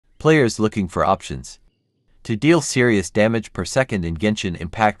Players looking for options to deal serious damage per second in Genshin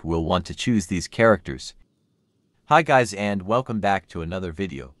Impact will want to choose these characters. Hi guys and welcome back to another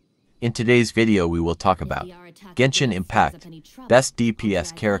video. In today's video we will talk about Genshin Impact, best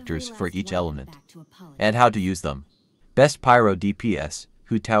DPS characters for each element, and how to use them. Best Pyro DPS,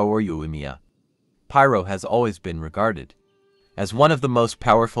 Hu Tao or Yoimiya. Pyro has always been regarded as one of the most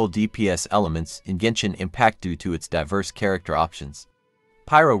powerful DPS elements in Genshin Impact due to its diverse character options,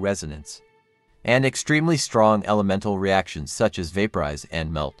 Pyro Resonance, and extremely strong elemental reactions such as Vaporize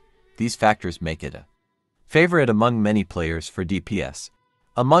and Melt. These factors make it a favorite among many players for DPS.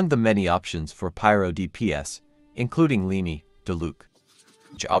 Among the many options for Pyro DPS, including Limi, Diluc,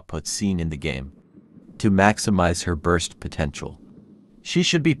 output seen in the game, to maximize her burst potential. She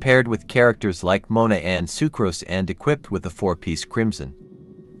should be paired with characters like Mona and Sucrose and equipped with a 4-piece Crimson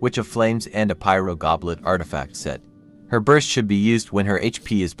Witch of Flames and a Pyro Goblet artifact set. Her burst should be used when her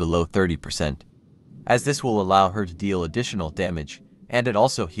HP is below 30%, as this will allow her to deal additional damage, and it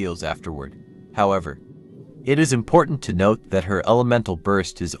also heals afterward. However, it is important to note that her elemental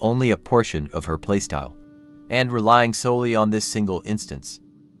burst is only a portion of her playstyle, and relying solely on this single instance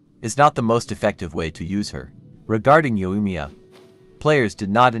is not the most effective way to use her. Regarding Yoimiya, players did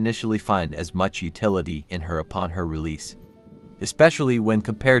not initially find as much utility in her upon her release, especially when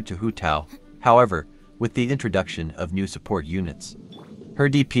compared to Hu Tao. However, with the introduction of new support units, her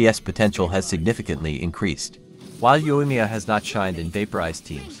DPS potential has significantly increased. While Yoimiya has not shined in vaporized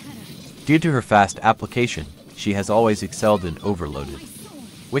teams, due to her fast application, she has always excelled in Overloaded,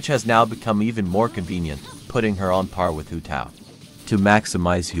 which has now become even more convenient, putting her on par with Hu Tao. To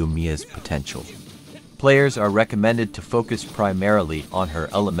maximize Yoimiya's potential, players are recommended to focus primarily on her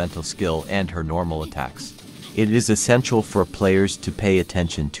elemental skill and her normal attacks. It is essential for players to pay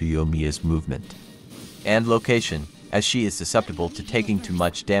attention to Yoimiya's movement and location, as she is susceptible to taking too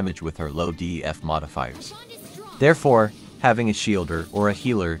much damage with her low DEF modifiers. Therefore, having a shielder or a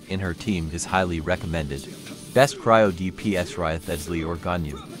healer in her team is highly recommended. Best Cryo DPS Ryathesli or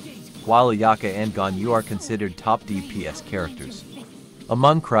Ganyu. While Ayaka and Ganyu are considered top DPS characters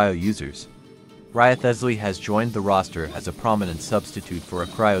among Cryo users, Ryathesli has joined the roster as a prominent substitute for a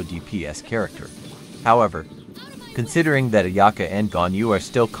Cryo DPS character. However, considering that Ayaka and Ganyu are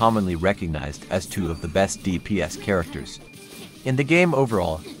still commonly recognized as two of the best DPS characters in the game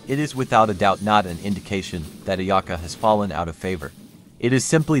overall, it is without a doubt not an indication that Ayaka has fallen out of favor. It is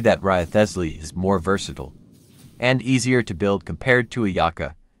simply that Ryathesli is more versatile and easier to build compared to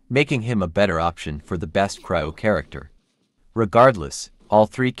Ayaka, making him a better option for the best Cryo character. Regardless, all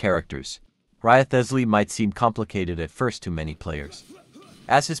three characters, Ryathesli might seem complicated at first to many players,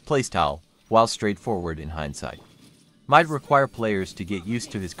 as his playstyle, while straightforward in hindsight, might require players to get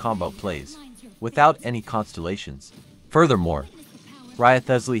used to his combo plays without any constellations. Furthermore,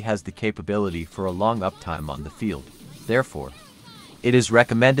 Ryathesli has the capability for a long uptime on the field. Therefore, it is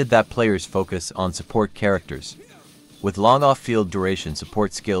recommended that players focus on support characters with long off-field duration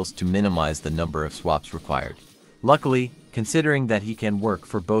support skills to minimize the number of swaps required. Luckily, considering that he can work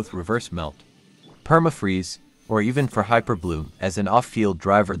for both Reverse Melt, Permafreeze, or even for Hyper Bloom as an off-field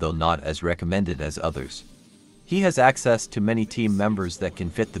driver, though not as recommended as others, he has access to many team members that can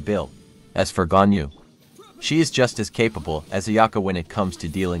fit the bill. As for Ganyu, she is just as capable as Ayaka when it comes to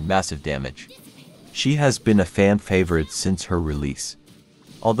dealing massive damage. She has been a fan favorite since her release.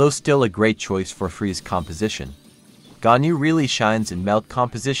 Although still a great choice for freeze composition, Ganyu really shines in melt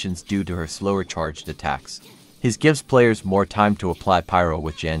compositions due to her slower charged attacks. His gives players more time to apply Pyro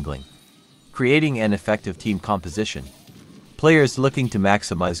with jangling, creating an effective team composition. Players looking to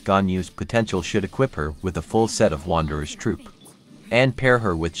maximize Ganyu's potential should equip her with a full set of Wanderer's Troop, and pair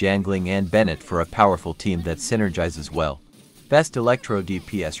her with Jangling and Bennett for a powerful team that synergizes well. Best Electro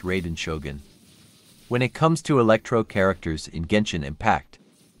DPS Raiden Shogun. When it comes to Electro characters in Genshin Impact,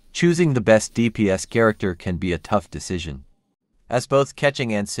 choosing the best DPS character can be a tough decision, as both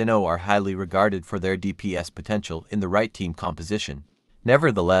Keqing and Sinnoh are highly regarded for their DPS potential in the right team composition.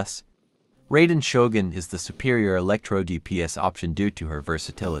 Nevertheless, Raiden Shogun is the superior Electro DPS option due to her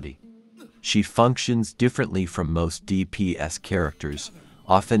versatility. She functions differently from most DPS characters,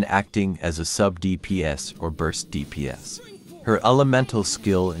 often acting as a sub-DPS or burst DPS. Her elemental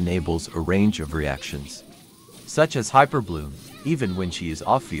skill enables a range of reactions, such as Hyper Bloom, even when she is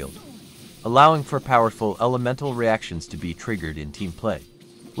off-field, allowing for powerful elemental reactions to be triggered in team play.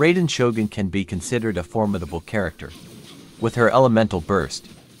 Raiden Shogun can be considered a formidable character with her elemental burst,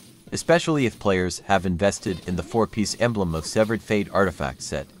 especially if players have invested in the 4-piece Emblem of Severed Fate artifact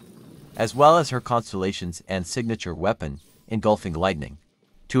set, as well as her constellations and signature weapon, Engulfing Lightning,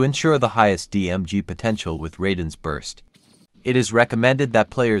 to ensure the highest DMG potential with Raiden's burst. It is recommended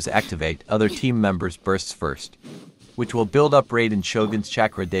that players activate other team members' bursts first, which will build up Raiden Shogun's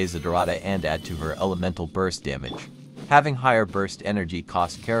Chakra Desiderata and add to her elemental burst damage. Having higher burst energy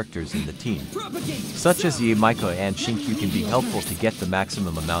cost characters in the team, such as Yamaiko and Shinkyu, can be helpful to get the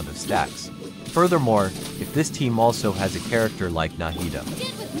maximum amount of stacks. Furthermore, if this team also has a character like Nahida,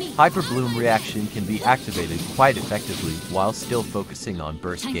 Hyper Bloom reaction can be activated quite effectively while still focusing on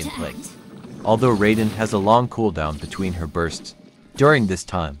burst gameplay. Although Raiden has a long cooldown between her bursts, during this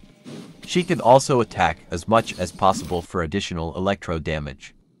time, she can also attack as much as possible for additional electro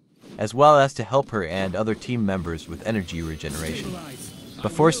damage, as well as to help her and other team members with energy regeneration.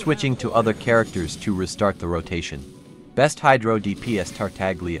 Before switching to other characters to restart the rotation, best Hydro DPS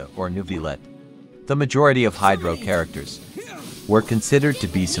Tartaglia or Neuvillette. The majority of Hydro characters were considered to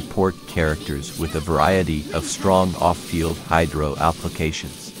be support characters with a variety of strong off-field Hydro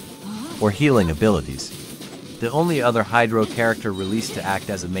applications or healing abilities. The only other Hydro character released to act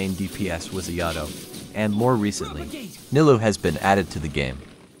as a main DPS was Ayato, and more recently, Nilou has been added to the game,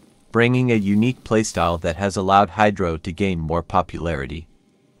 bringing a unique playstyle that has allowed Hydro to gain more popularity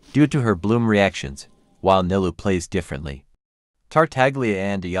due to her bloom reactions, while Nilou plays differently. Tartaglia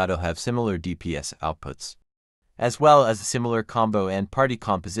and Ayato have similar DPS outputs, as well as similar combo and party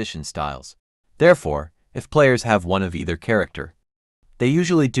composition styles. Therefore, if players have one of either character, they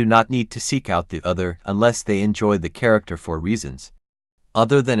usually do not need to seek out the other unless they enjoy the character for reasons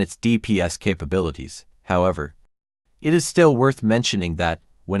other than its DPS capabilities. However, it is still worth mentioning that,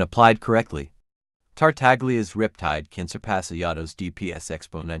 when applied correctly, Tartaglia's Riptide can surpass Ayato's DPS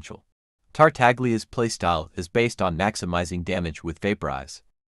exponential. Tartaglia's playstyle is based on maximizing damage with Vaporize.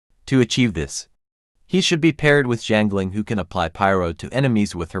 To achieve this, he should be paired with Xiangling, who can apply Pyro to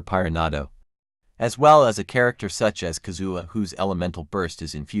enemies with her Pyronado, as well as a character such as Kazuha, whose elemental burst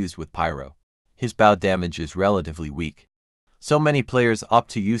is infused with Pyro. His bow damage is relatively weak, so many players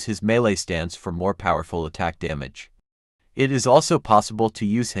opt to use his melee stance for more powerful attack damage. It is also possible to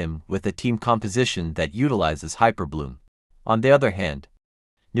use him with a team composition that utilizes Hyper Bloom. On the other hand,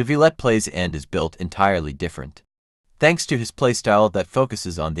 Neuvillette plays and is built entirely different, thanks to his playstyle that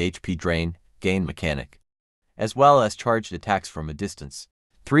focuses on the HP drain gain mechanic, as well as charged attacks from a distance.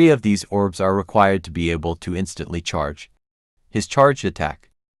 3 of these orbs are required to be able to instantly charge his charged attack,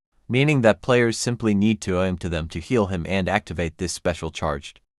 meaning that players simply need to aim to them to heal him and activate this special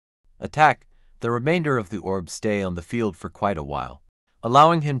charged attack. The remainder of the orbs stay on the field for quite a while,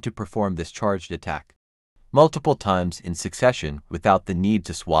 allowing him to perform this charged attack multiple times in succession without the need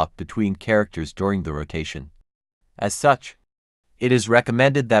to swap between characters during the rotation. As such, it is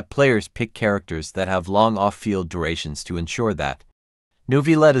recommended that players pick characters that have long off-field durations to ensure that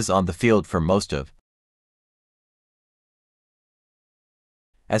Neuvillette is on the field for most of.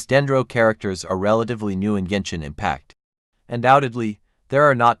 As Dendro characters are relatively new in Genshin Impact, undoubtedly, there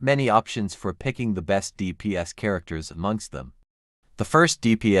are not many options for picking the best DPS characters amongst them. The first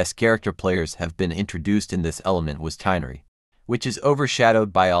DPS character players have been introduced in this element was Tighnari, which is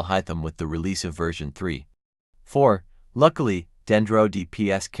overshadowed by Alhaitham with the release of version 3. 4. Luckily, Dendro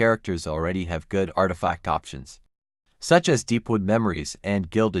DPS characters already have good artifact options, such as Deepwood Memories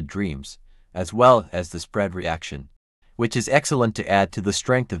and Gilded Dreams, as well as the Spread Reaction, which is excellent to add to the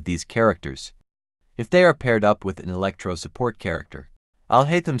strength of these characters. If they are paired up with an Electro support character,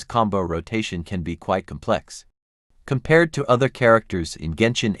 Alhaitham's combo rotation can be quite complex, compared to other characters in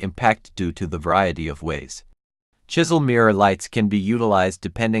Genshin Impact due to the variety of ways Chisel Mirror Lights can be utilized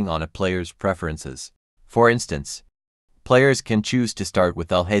depending on a player's preferences. For instance, players can choose to start with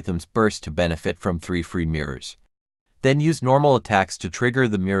Alhaitham's burst to benefit from 3 free mirrors, then use normal attacks to trigger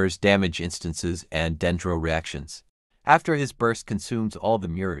the mirror's damage instances and Dendro reactions. After his burst consumes all the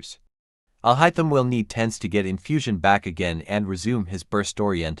mirrors, Alhaitham will need tens to get infusion back again and resume his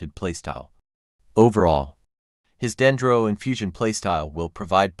burst-oriented playstyle. Overall, his Dendro infusion playstyle will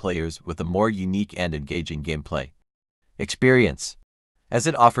provide players with a more unique and engaging gameplay experience, as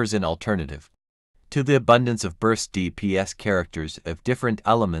it offers an alternative to the abundance of burst DPS characters of different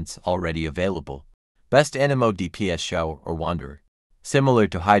elements already available. Best Anemo DPS Xiao or Wanderer. Similar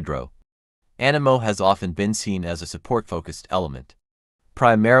to Hydro, Anemo has often been seen as a support-focused element,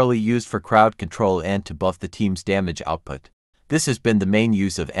 primarily used for crowd control and to buff the team's damage output. This has been the main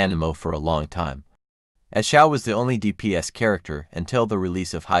use of Anemo for a long time, as Xiao was the only DPS character until the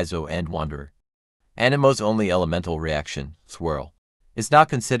release of Haizo and Wanderer. Anemo's only elemental reaction, Swirl, is now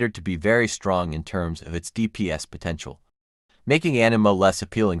considered to be very strong in terms of its DPS potential, making Anemo less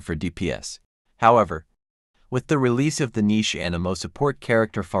appealing for DPS. However, with the release of the niche Anemo support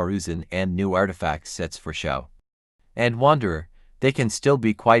character Faruzan and new artifact sets for Xiao and Wanderer, they can still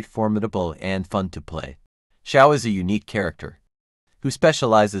be quite formidable and fun to play. Xiao is a unique character who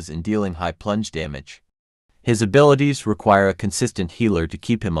specializes in dealing high plunge damage. His abilities require a consistent healer to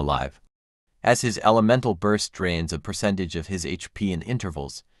keep him alive. As his elemental burst drains a percentage of his HP in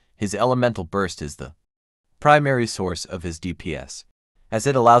intervals, his elemental burst is the primary source of his DPS, as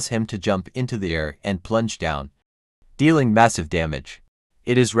it allows him to jump into the air and plunge down, dealing massive damage.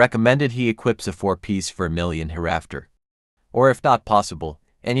 It is recommended he equips a 4-piece Vermilion hereafter, or if not possible,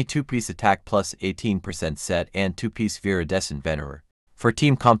 any 2-piece attack plus 18% set and 2-piece Viridescent Venerer. For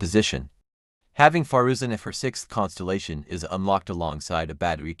team composition, having Faruzan if her 6th constellation is unlocked alongside a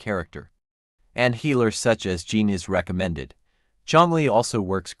battery character, and healers such as Jean is recommended. Zhongli also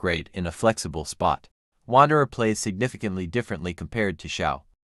works great in a flexible spot. Wanderer plays significantly differently compared to Xiao.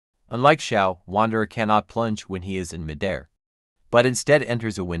 Unlike Xiao, Wanderer cannot plunge when he is in midair, but instead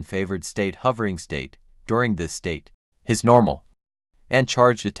enters a wind-favored state, hovering state. During this state, his normal and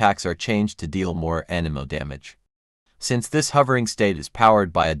charged attacks are changed to deal more anemo damage. Since this hovering state is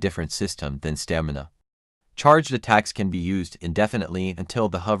powered by a different system than stamina, charged attacks can be used indefinitely until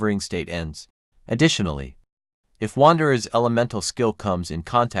the hovering state ends. Additionally, if Wanderer's elemental skill comes in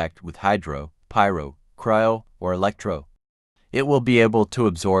contact with Hydro, Pyro, Cryo, or Electro, it will be able to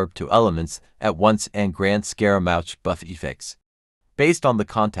absorb 2 elements at once and grant Scaramouche buff effects based on the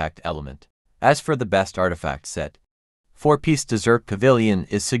contact element. As for the best artifact set, 4-piece Desert Pavilion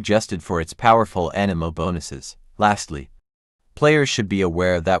is suggested for its powerful anemo bonuses. Lastly, players should be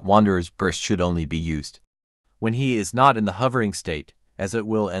aware that Wanderer's burst should only be used when he is not in the hovering state, as it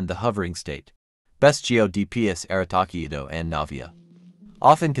will end the hovering state. Best Geo DPS Arataki Ito and Navia.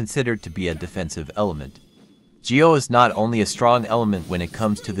 Often considered to be a defensive element, Geo is not only a strong element when it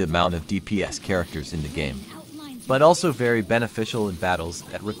comes to the amount of DPS characters in the game, but also very beneficial in battles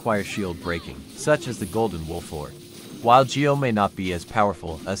that require shield breaking, such as the Golden Wolf Lord. While Geo may not be as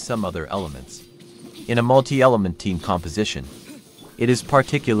powerful as some other elements, in a multi-element team composition, it is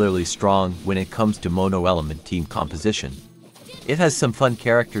particularly strong when it comes to mono-element team composition. It has some fun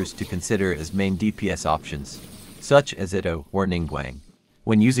characters to consider as main DPS options, such as Ito or Ningguang.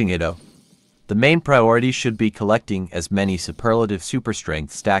 When using Ito, the main priority should be collecting as many superlative super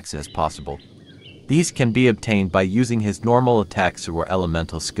strength stacks as possible. These can be obtained by using his normal attacks or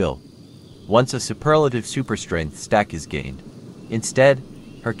elemental skill, once a superlative super strength stack is gained. Instead,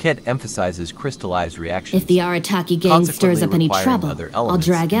 her kit emphasizes crystallized reactions. If the Arataki gang stirs up any trouble, I'll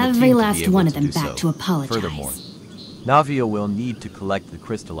drag every last one of them back to apologize. Furthermore, Navia will need to collect the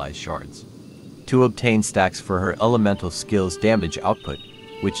crystallized shards to obtain stacks for her elemental skill's damage output,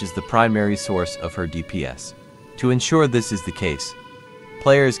 which is the primary source of her DPS. To ensure this is the case,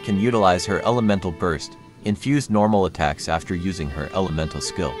 players can utilize her elemental burst, infuse normal attacks after using her elemental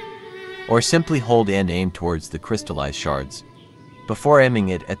skill, or simply hold and aim towards the crystallized shards before aiming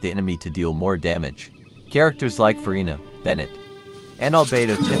it at the enemy to deal more damage. Characters like Farina, Bennett, and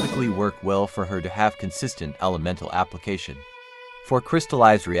Albedo typically work well for her to have consistent elemental application for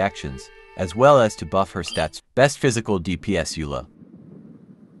crystallized reactions, as well as to buff her stats. Best physical DPS Eula.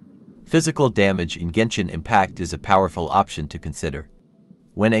 Physical damage in Genshin Impact is a powerful option to consider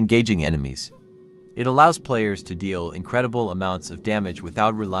when engaging enemies. It allows players to deal incredible amounts of damage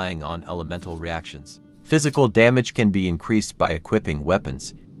without relying on elemental reactions. Physical damage can be increased by equipping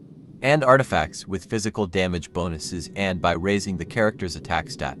weapons and artifacts with physical damage bonuses and by raising the character's attack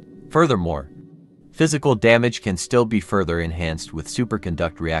stat. Furthermore, physical damage can still be further enhanced with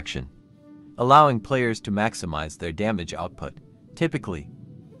superconduct reaction, allowing players to maximize their damage output. Typically,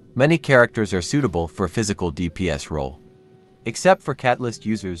 many characters are suitable for physical DPS role, except for catalyst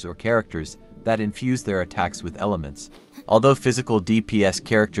users or characters that infuse their attacks with elements, although physical DPS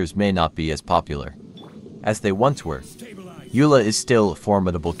characters may not be as popular as they once were. Eula is still a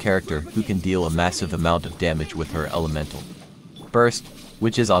formidable character who can deal a massive amount of damage with her elemental burst,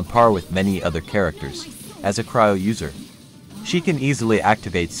 which is on par with many other characters. As a cryo user, she can easily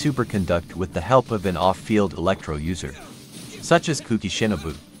activate superconduct with the help of an off-field electro user, such as Kuki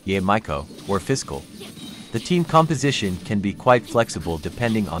Shinobu, Ye Maiko, or Fiskal. The team composition can be quite flexible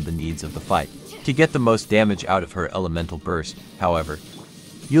depending on the needs of the fight. To get the most damage out of her elemental burst, however,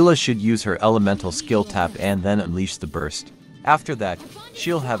 Eula should use her elemental skill tap and then unleash the burst. After that,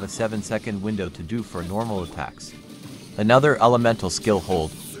 she'll have a 7-second window to do for normal attacks, another elemental skill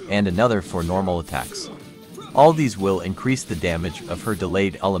hold, and another for normal attacks. All these will increase the damage of her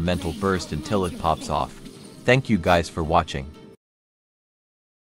delayed elemental burst until it pops off. Thank you guys for watching.